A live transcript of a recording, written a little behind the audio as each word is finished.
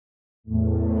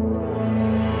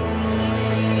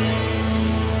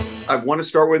I want to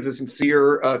start with a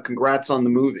sincere congrats on the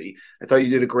movie. I thought you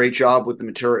did a great job with the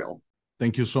material.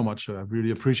 Thank you so much. I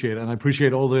really appreciate it. And I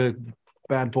appreciate all the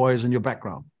bad boys in your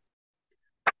background.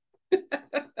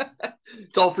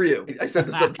 It's all for you. I said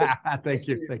this up. Thank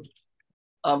you. Thank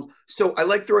you. So I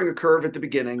like throwing a curve at the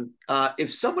beginning.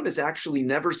 If someone has actually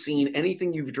never seen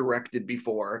anything you've directed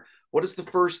before, what is the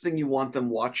first thing you want them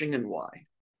watching and why?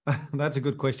 That's a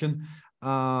good question.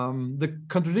 The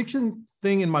contradiction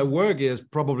thing in my work is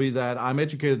probably that I'm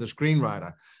educated as a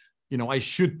screenwriter. You know, I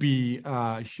should be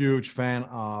a huge fan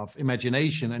of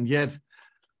imagination, and yet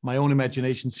my own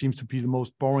imagination seems to be the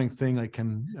most boring thing I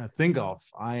can think of.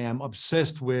 I am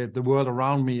obsessed with the world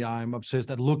around me. I'm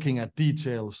obsessed at looking at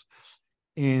details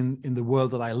in the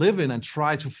world that I live in and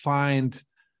try to find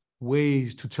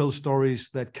ways to tell stories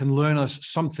that can learn us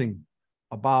something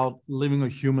about living a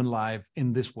human life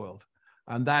in this world.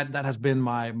 And that has been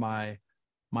my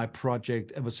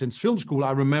project ever since film school.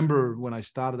 I remember when I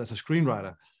started as a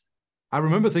screenwriter, I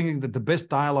remember thinking that the best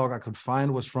dialogue I could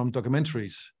find was from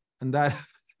documentaries. And that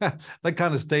that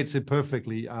kind of states it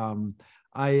perfectly.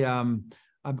 I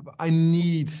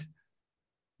need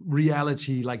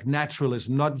reality, like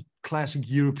naturalism, not classic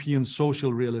European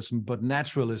social realism, but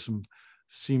naturalism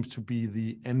seems to be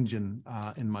the engine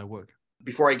in my work.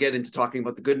 Before I get into talking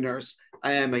about The Good Nurse,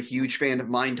 I am a huge fan of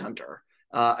Mindhunter.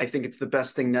 I think it's the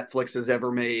best thing Netflix has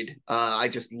ever made. I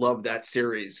just love that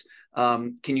series.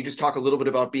 Can you just talk a little bit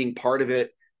about being part of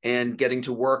it and getting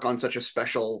to work on such a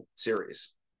special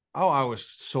series? Oh, I was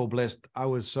so blessed. I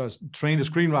was trained as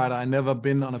a screenwriter. I never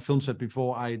been on a film set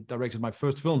before. I directed my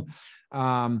first film.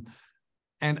 And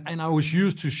I was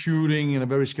used to shooting in a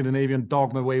very Scandinavian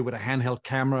dogma way with a handheld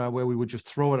camera where we would just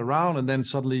throw it around. And then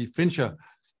suddenly Fincher,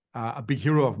 a big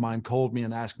hero of mine, called me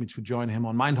and asked me to join him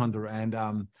on Mindhunter.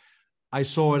 And I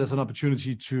saw it as an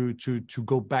opportunity to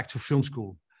go back to film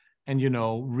school and, you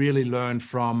know, really learn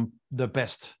from the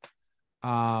best.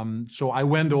 So I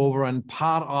went over, and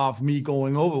part of me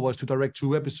going over was to direct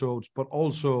 2 episodes, but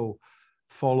also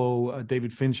follow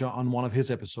David Fincher on one of his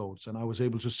episodes. And I was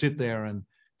able to sit there and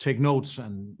take notes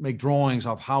and make drawings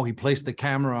of how he placed the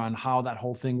camera and how that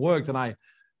whole thing worked. And I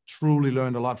truly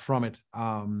learned a lot from it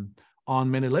on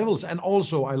many levels. And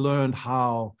also I learned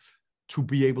how to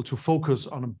be able to focus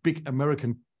on a big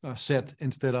American set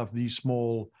instead of these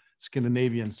small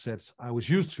Scandinavian sets I was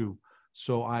used to.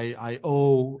 So I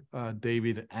owe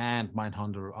David and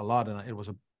Mindhunter a lot, and it was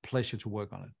a pleasure to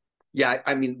work on it. Yeah,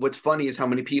 I mean, what's funny is how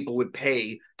many people would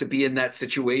pay to be in that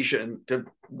situation, to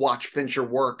watch Fincher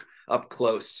work up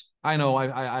close. I know,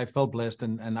 I felt blessed,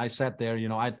 and I sat there, you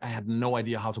know, I had no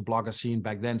idea how to block a scene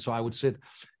back then. So I would sit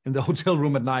in the hotel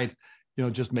room at night, you know,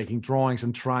 just making drawings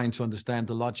and trying to understand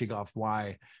the logic of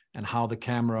why and how the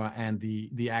camera and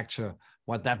the actor,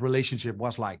 what that relationship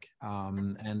was like.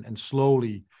 And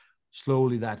slowly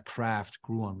that craft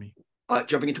grew on me.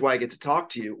 Jumping into why I get to talk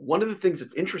to you, one of the things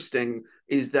that's interesting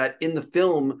is that in the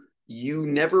film, you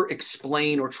never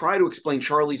explain or try to explain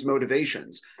Charlie's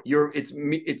motivations.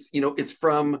 It's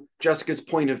from Jessica's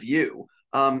point of view.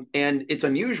 And it's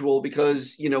unusual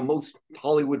because, you know, most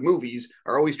Hollywood movies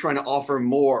are always trying to offer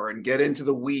more and get into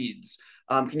the weeds.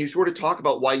 Can you sort of talk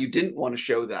about why you didn't want to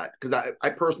show that? Because I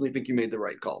personally think you made the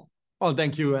right call. Oh,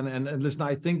 thank you. And listen,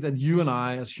 I think that you and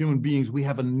I, as human beings, we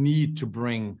have a need to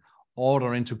bring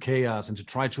order into chaos and to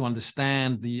try to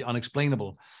understand the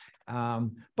unexplainable.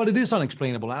 But it is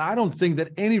unexplainable. And I don't think that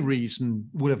any reason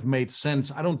would have made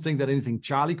sense. I don't think that anything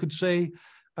Charlie could say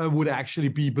would actually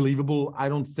be believable. I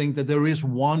don't think that there is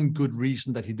one good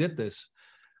reason that he did this.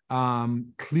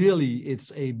 Clearly,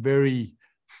 it's a very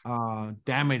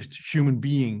damaged human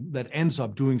being that ends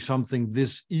up doing something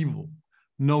this evil.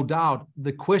 No doubt.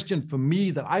 The question for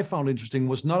me that I found interesting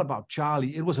was not about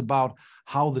Charlie. It was about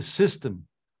how the system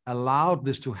allowed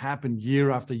this to happen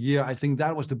year after year. I think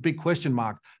that was the big question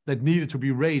mark that needed to be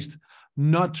raised,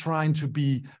 not trying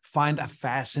to find a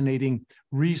fascinating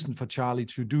reason for Charlie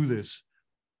to do this,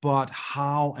 but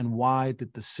how and why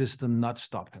did the system not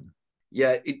stop him?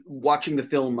 Yeah, watching the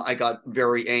film, I got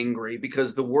very angry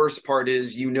because the worst part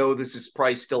is, you know, this is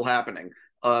probably still happening.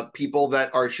 People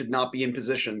that should not be in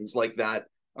positions like that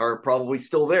are probably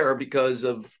still there because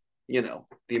of, you know,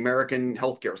 the American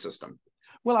healthcare system.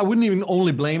 Well, I wouldn't even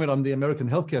only blame it on the American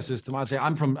healthcare system. I'd say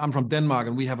I'm from Denmark,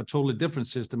 and we have a totally different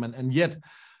system. And yet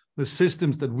the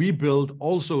systems that we build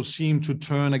also seem to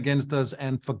turn against us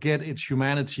and forget its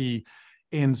humanity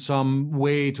in some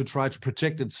way to try to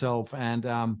protect itself. And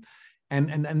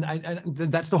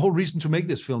that's the whole reason to make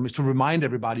this film, is to remind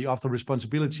everybody of the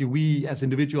responsibility we as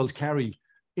individuals carry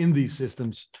in these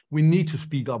systems. We need to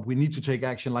speak up. We need to take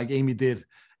action like Amy did.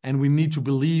 And we need to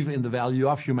believe in the value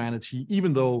of humanity,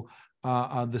 even though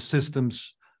the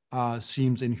systems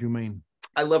seems inhumane.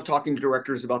 I love talking to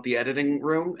directors about the editing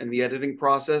room and the editing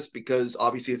process, because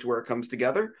obviously it's where it comes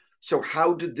together. So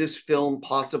how did this film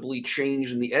possibly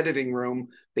change in the editing room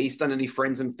based on any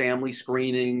friends and family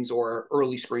screenings or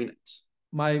early screenings?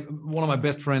 One of my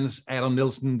best friends, Adam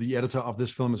Nielsen, the editor of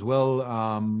this film as well,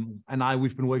 and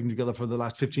we've been working together for the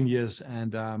last 15 years.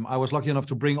 And I was lucky enough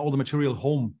to bring all the material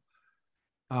home.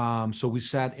 So we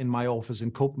sat in my office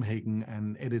in Copenhagen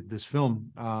and edited this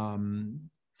film,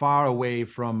 far away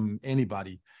from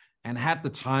anybody, and had the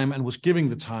time and was giving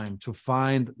the time to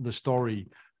find the story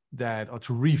or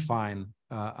to refine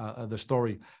the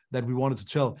story that we wanted to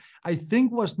tell. I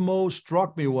think what most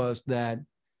struck me was that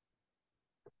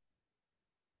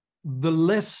the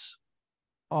less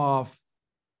of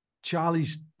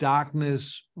Charlie's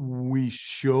darkness we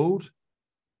showed,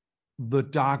 the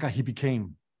darker he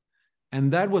became.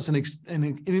 And that was an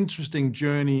interesting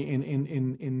journey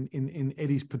in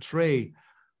Eddie's portray.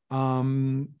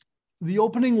 The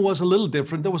opening was a little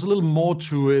different. There was a little more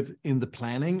to it in the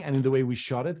planning and in the way we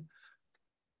shot it.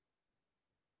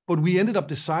 But we ended up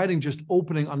deciding just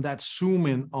opening on that zoom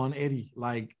in on Eddie,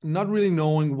 like not really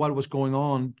knowing what was going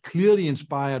on, clearly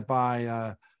inspired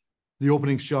by the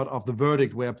opening shot of The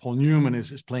Verdict, where Paul Newman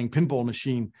is playing pinball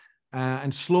machine.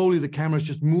 And slowly the camera is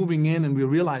just moving in, and we're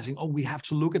realizing, oh, we have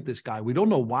to look at this guy. We don't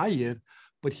know why yet,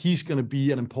 but he's going to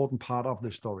be an important part of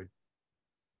the story.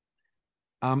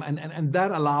 And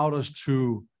that allowed us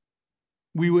to,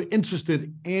 we were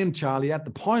interested in Charlie at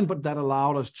the point, but that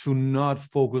allowed us to not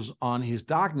focus on his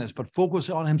darkness, but focus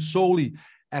on him solely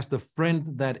as the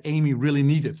friend that Amy really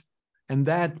needed. And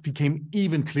that became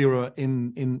even clearer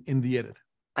in the edit.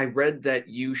 I read that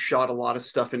you shot a lot of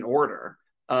stuff in order.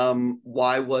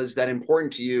 Why was that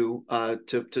important to you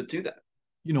to do that?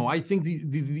 You know, I think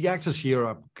the actors here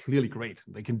are clearly great.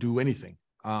 They can do anything.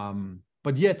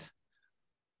 But yet,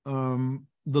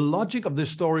 the logic of this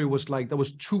story was like, there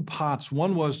was two parts.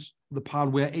 One was the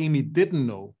part where Amy didn't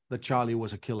know that Charlie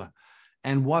was a killer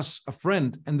and was a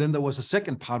friend. And then there was a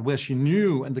second part where she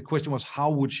knew. And the question was, how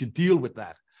would she deal with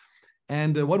that?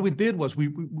 And what we did was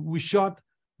we shot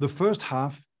the first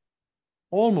half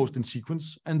almost in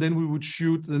sequence, and then we would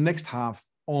shoot the next half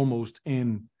almost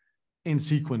in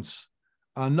sequence.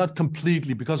 Not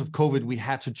completely, because of COVID, we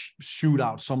had to shoot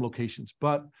out some locations.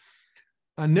 But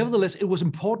nevertheless, it was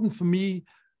important for me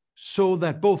so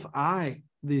that both I,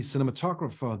 the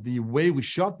cinematographer, the way we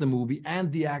shot the movie,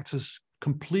 and the actors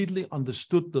completely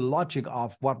understood the logic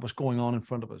of what was going on in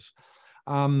front of us.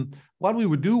 What we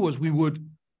would do was we would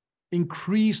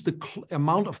increase the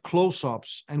amount of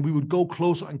close-ups, and we would go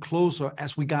closer and closer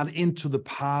as we got into the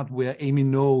part where Amy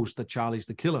knows that Charlie's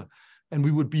the killer. And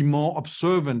we would be more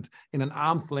observant in an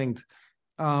arm's length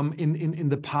in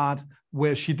the part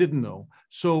where she didn't know.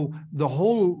 So the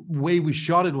whole way we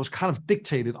shot it was kind of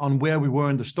dictated on where we were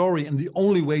in the story. And the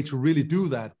only way to really do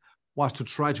that was to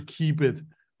try to keep it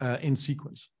in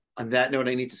sequence. On that note,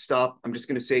 I need to stop. I'm just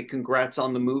going to say congrats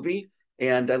on the movie,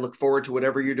 and I look forward to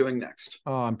whatever you're doing next.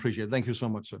 Oh, I appreciate it. Thank you so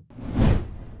much, sir.